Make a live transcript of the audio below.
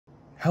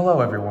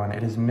Hello everyone,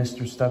 it is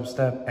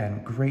Misterstubstep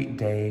and great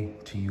day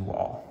to you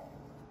all.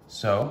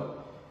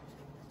 So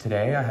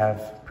today I have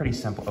a pretty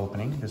simple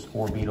opening, this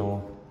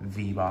Orbeetle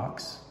V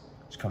Box,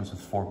 which comes with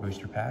 4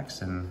 booster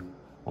packs, and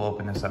we'll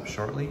open this up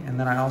shortly. And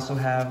then I also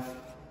have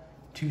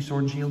 2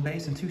 Sword and Shield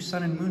base and 2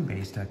 Sun and Moon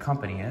base to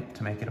accompany it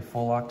to make it a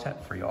full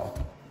octet for y'all.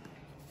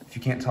 If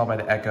you can't tell by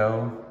the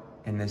echo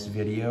in this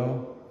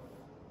video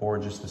or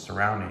just the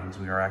surroundings,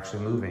 we are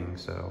actually moving,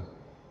 so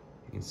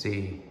you can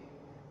see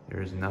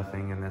there is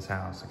nothing in this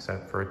house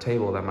except for a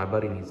table that my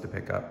buddy needs to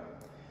pick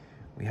up.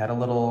 We had a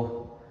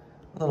little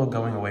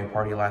going away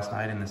party last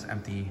night in this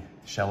empty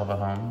shell of a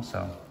home,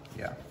 so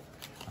yeah.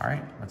 All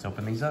right, let's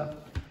open these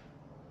up.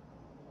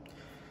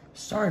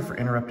 Sorry for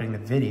interrupting the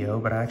video,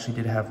 but I actually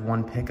did have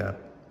one pickup.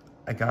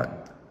 I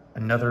got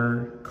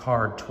another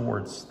card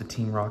towards the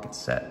Team Rocket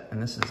set,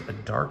 and this is a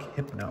Dark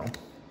Hypno.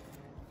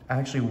 I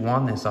actually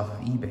won this off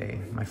of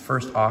eBay, my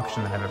first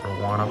auction that I've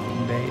ever won off of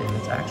eBay, and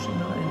it's actually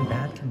not in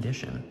bad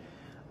condition.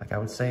 Like, I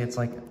would say it's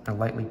like a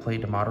lightly played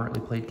to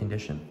moderately played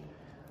condition.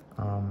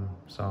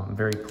 So I'm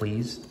very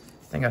pleased.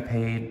 I think I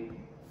paid,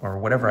 or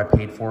whatever I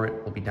paid for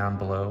it will be down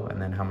below,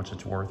 and then how much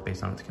it's worth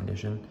based on its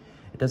condition.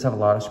 It does have a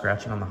lot of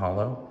scratching on the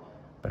hollow,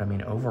 but I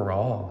mean,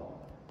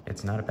 overall,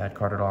 it's not a bad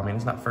card at all. I mean,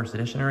 it's not first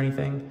edition or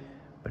anything,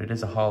 but it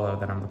is a hollow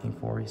that I'm looking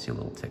for. You see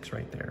little ticks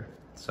right there.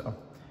 So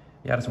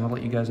yeah, I just want to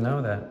let you guys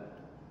know that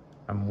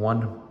I'm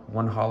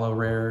one hollow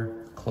rare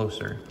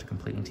closer to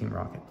completing Team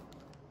Rocket.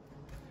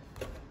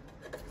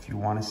 If you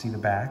want to see the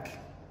back,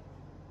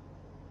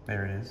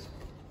 there it is.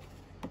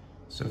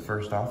 So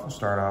first off, we'll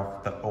start off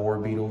with the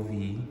Orbeetle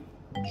V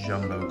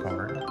Jumbo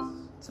card.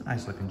 It's a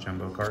nice looking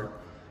jumbo card.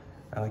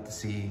 I like to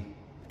see,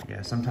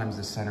 yeah, sometimes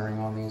the centering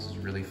on these is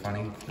really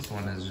funny. This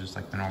one is just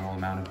like the normal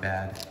amount of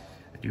bad.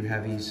 I do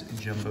have these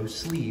jumbo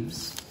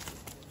sleeves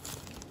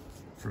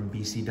from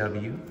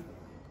BCW.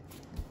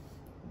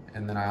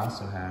 And then I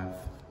also have,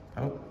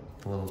 oh,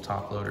 the little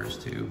top loaders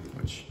too,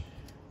 which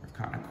are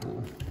kind of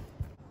cool.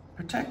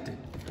 Protected.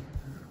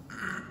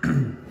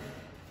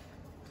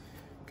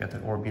 Got the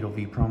Orbeetle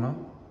V promo.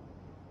 I'm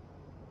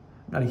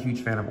not a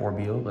huge fan of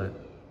Orbeetle, but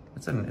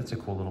it's a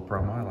cool little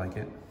promo. I like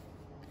it.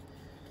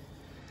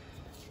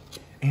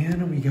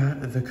 And we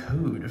got the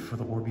code for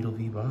the Orbeetle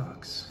V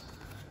Box.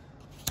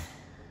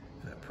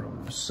 That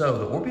promo. So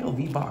the Orbeetle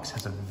V Box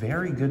has a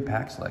very good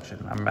pack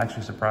selection. I'm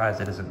actually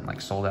surprised it isn't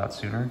like sold out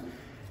sooner.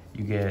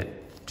 You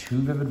get 2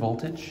 Vivid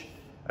Voltage,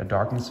 a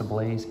Darkness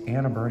Ablaze,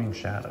 and a Burning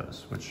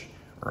Shadows, which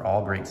are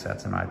all great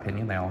sets in my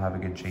opinion. They all have a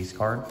good chase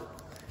card.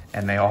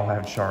 And they all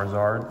have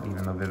Charizard,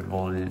 even though Vivid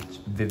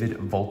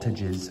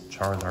Voltage's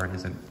Charizard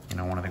isn't, you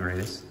know, one of the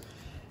greatest.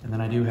 And then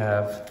I do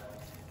have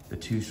the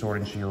 2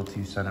 Sword and Shield,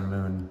 2 Sun and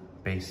Moon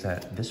base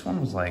set. This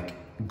one was like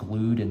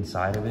glued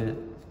inside of it,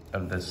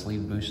 of the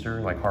sleeve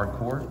booster, like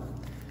hardcore.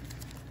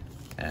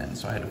 And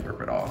so I had to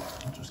rip it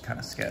off, which was kind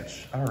of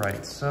sketch. All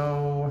right,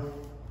 so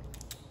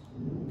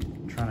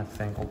I'm trying to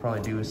think. We'll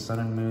probably do a Sun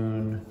and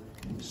Moon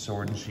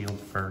Sword and Shield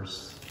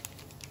first.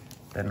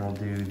 Then we'll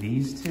do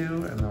these 2,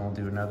 and then we'll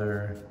do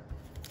another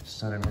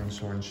Sun and Moon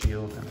Sword and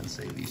Shield, and then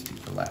save these 2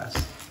 for last.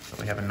 So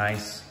we have a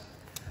nice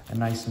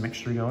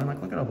mixture going.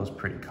 Like, look at all those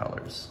pretty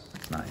colors.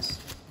 It's nice.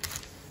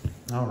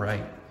 All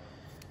right.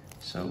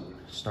 So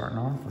starting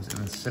off with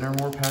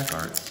Incineroar pack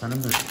art, Sun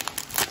and Moon.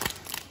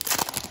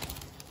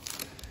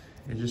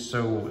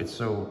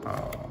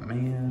 Oh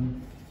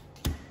man.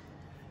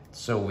 It's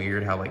so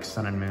weird how like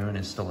Sun and Moon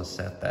is still a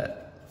set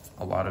that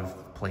a lot of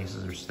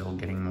places are still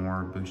getting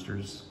more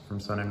boosters from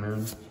Sun and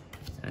Moon,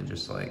 and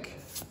just like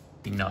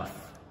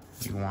enough.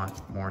 You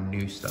want more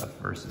new stuff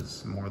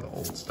versus more of the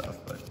old stuff,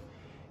 but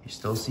you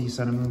still see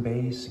Sun and Moon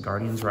base,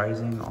 Guardians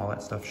Rising, all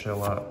that stuff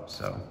show up.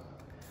 So,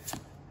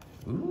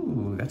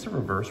 ooh, that's a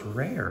reverse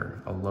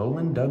rare, a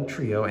Lowland Dug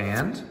Trio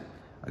and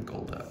a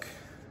Golduck.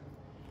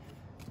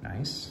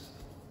 Nice.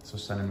 So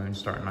Sun and Moon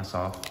starting us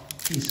off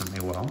decently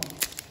well.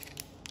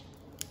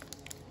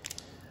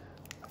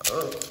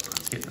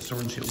 Let's get the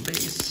Sword and Shield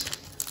base.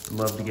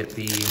 Love to get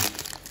the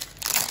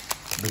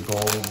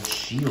gold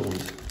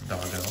shield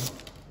doggo,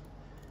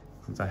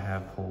 since I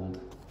have pulled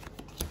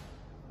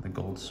the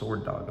gold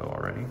sword doggo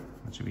already,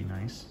 which would be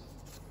nice.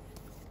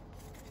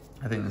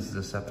 I think this is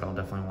a set that I'll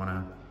definitely want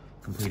to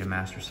complete a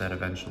master set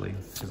eventually,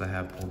 because I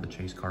have pulled the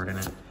chase card in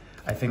it.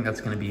 I think that's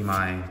going to be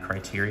my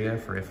criteria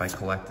for if I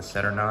collect the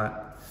set or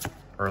not,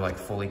 or like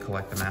fully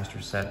collect the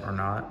master set or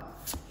not.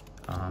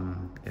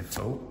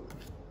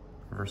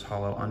 Reverse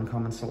Hollow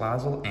Uncommon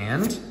Salazzle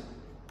and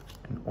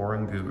an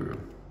Oranguru.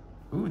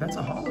 Ooh, that's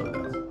a hollow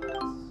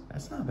though.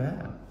 That's not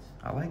bad.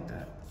 I like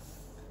that.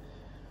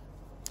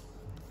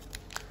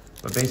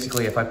 But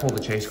basically, if I pull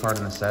the chase card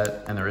in the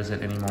set and there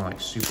isn't any more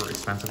like super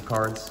expensive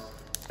cards,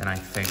 then I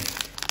think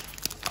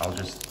I'll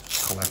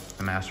just collect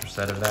the master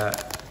set of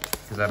that.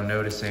 Because I'm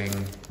noticing,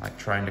 like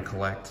trying to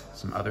collect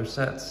some other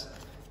sets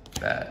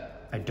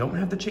that I don't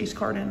have the chase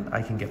card in,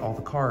 I can get all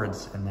the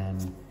cards and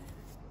then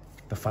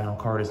the final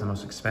card is the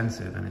most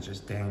expensive, and it's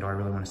just, dang, do I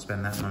really want to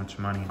spend that much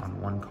money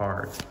on one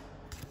card?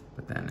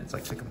 But then it's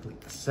like to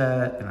complete the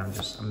set, and I'm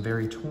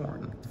very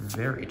torn,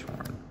 very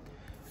torn.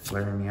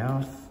 Glaring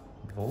Meowth,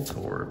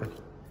 Voltorb,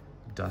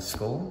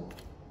 Duskull,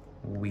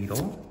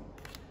 Weedle,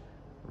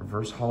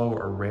 Reverse Hollow,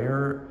 a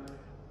rare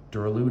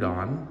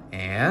Duraludon,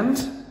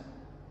 and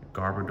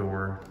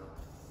Garbodor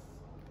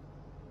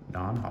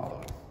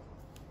non-hollow.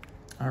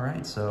 All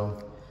right,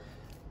 so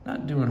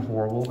not doing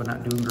horrible, but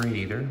not doing great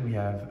either. We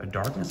have a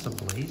Darkness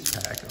Ablaze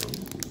pack. Ooh.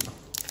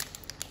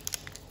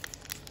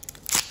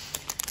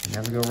 You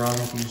never go wrong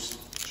with these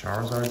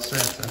Charizard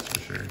sets, that's for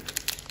sure.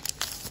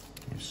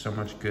 There's so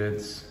much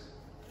goods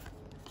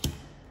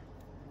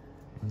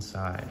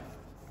inside,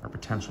 or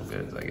potential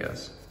goods, I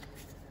guess.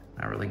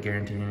 Not really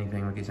guaranteeing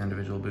anything with these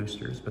individual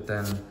boosters, but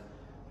then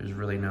there's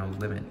really no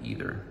limit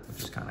either,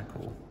 which is kind of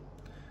cool.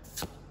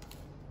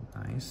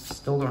 Nice.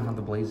 Still don't have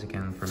the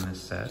Blaziken from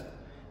this set.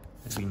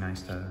 It'd be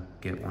nice to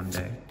get one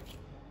day.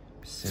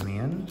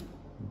 Simeon,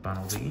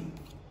 Bunnelby,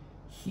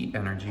 Heat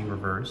Energy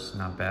Reverse,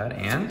 not bad,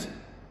 and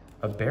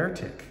a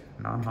Beartic,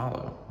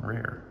 non-hollow,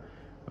 rare,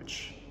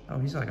 which, oh,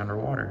 he's like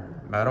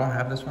underwater. I don't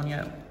have this one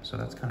yet, so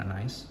that's kind of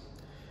nice.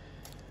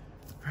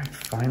 All right,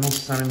 final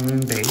Sun and Moon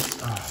base.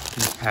 Oh,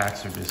 these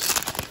packs are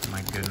just,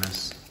 my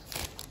goodness,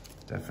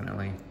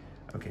 definitely.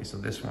 Okay, so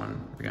this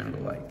one, we're gonna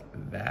go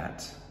like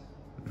that.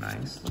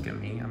 Nice, look at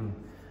me, I'm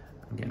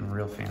getting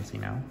real fancy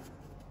now.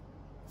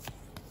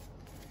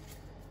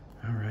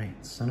 All right,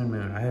 Sun and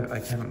Moon. I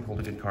haven't pulled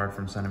a good card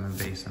from Sun and Moon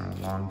base in a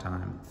long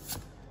time,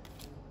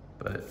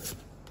 but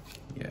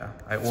yeah,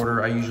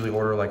 I usually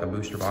order like a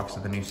booster box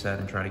of the new set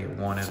and try to get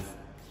one of,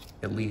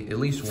 at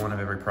least one of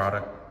every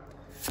product,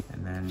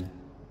 and then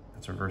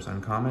that's reverse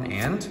uncommon,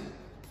 and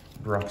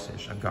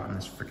Bruxish. I've gotten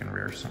this freaking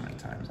rare so many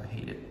times, I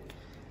hate it.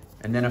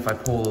 And then if I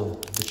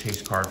pull the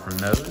chase card from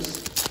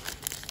those,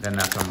 then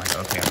that's when I'm like,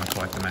 okay, I'm gonna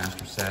collect the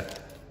master set.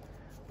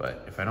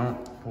 But if I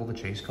don't pull the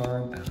chase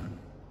card, then,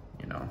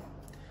 you know,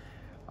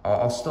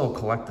 I'll still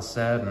collect the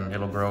set and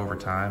it'll grow over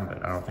time,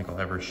 but I don't think I'll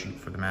ever shoot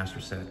for the master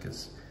set,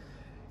 because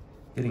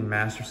getting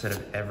master set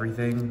of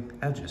everything,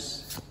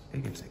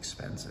 it gets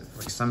expensive.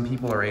 Like, some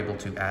people are able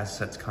to, as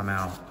sets come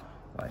out,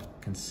 like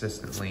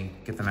consistently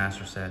get the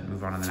master set,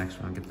 move on to the next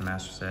one, get the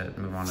master set,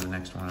 move on to the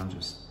next one.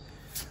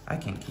 I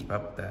can't keep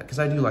up with that, because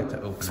I do like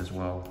to open as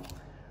well.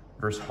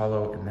 Reverse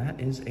Hollow, and that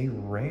is a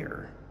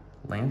rare.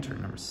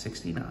 Lantern, number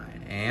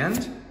 69,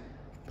 and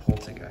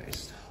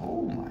Poltergeist.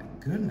 Oh my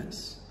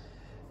goodness.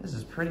 This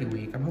is pretty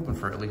weak. I'm hoping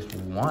for at least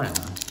one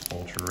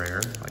ultra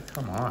rare. Like,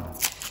 come on.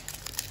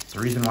 The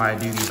reason why I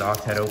do these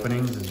Octet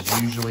openings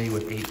is usually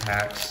with 8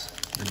 packs,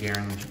 I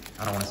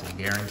don't want to say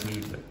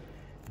guaranteed, but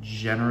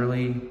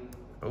generally,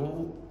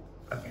 oh,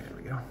 okay, there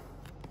we go.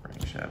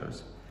 Burning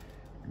Shadows.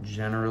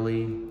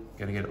 Generally,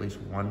 gotta get at least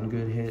one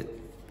good hit.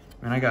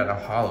 I mean, I got a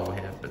hollow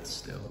hit, but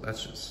still,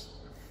 that's just,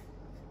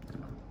 you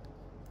know,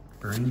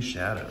 Burning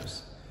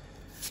Shadows.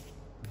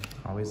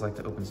 Always like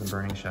to open some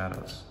Burning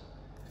Shadows.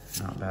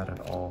 Not bad at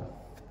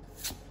all.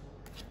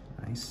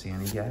 Nice,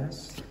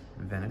 Sandygast,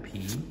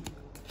 Venipede,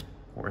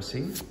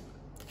 Horsey,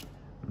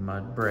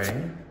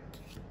 Mudbray,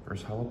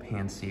 First Hollow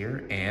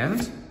Panseer,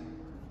 and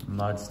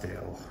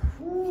Mudsdale.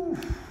 Whew.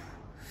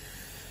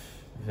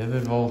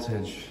 Vivid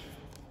Voltage.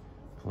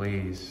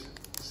 Please,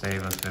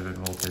 save us, Vivid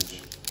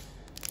Voltage.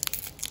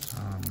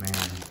 Oh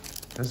man,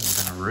 this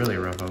has been a really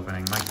rough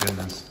opening, my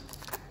goodness.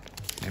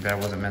 Maybe I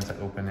wasn't meant to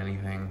open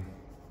anything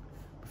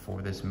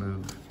before this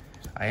move.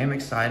 I am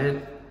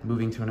excited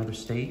moving to another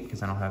state,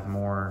 because I don't have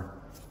more,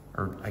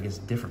 or I guess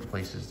different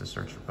places to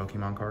search for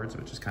Pokemon cards,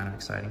 which is kind of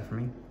exciting for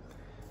me.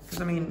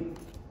 Because I mean,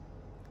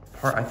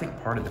 I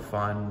think part of the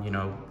fun, you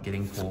know,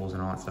 getting pulls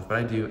and all that stuff,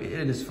 but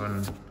it is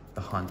fun.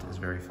 The hunt is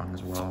very fun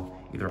as well,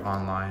 either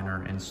online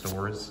or in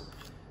stores.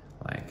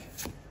 Like,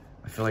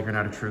 I feel like you're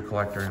not a true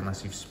collector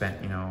unless you've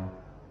spent, you know,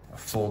 a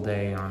full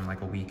day on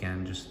like a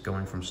weekend just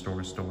going from store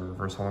to store.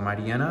 Reverse Hollow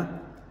Mightyena,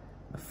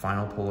 the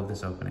final pull of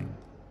this opening.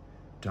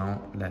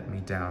 Don't let me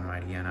down,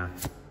 Mightyena.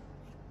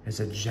 It's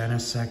a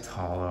Genesect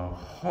Hollow.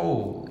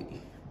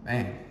 Holy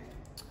man.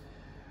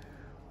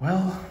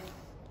 Well,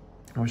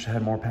 I wish I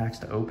had more packs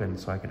to open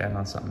so I could end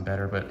on something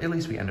better, but at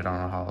least we ended on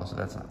a hollow, so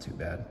that's not too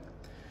bad.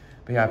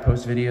 But yeah, I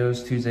post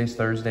videos Tuesdays,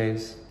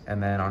 Thursdays,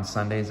 and then on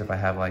Sundays, if I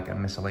have like a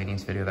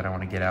miscellaneous video that I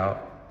want to get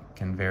out, it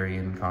can vary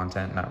in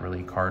content, not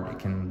really card. It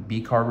can be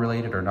card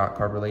related or not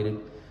card related.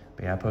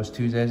 But yeah, I post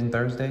Tuesdays and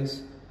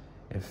Thursdays.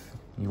 If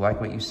you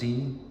like what you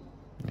see,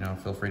 you know,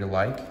 feel free to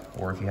like,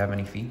 or if you have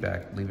any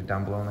feedback, leave it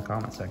down below in the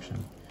comment section,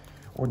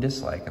 or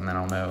dislike, and then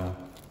I'll know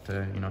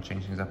to, you know,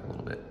 change things up a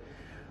little bit.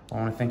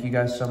 Well, I want to thank you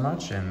guys so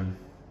much, and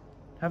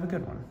have a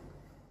good one.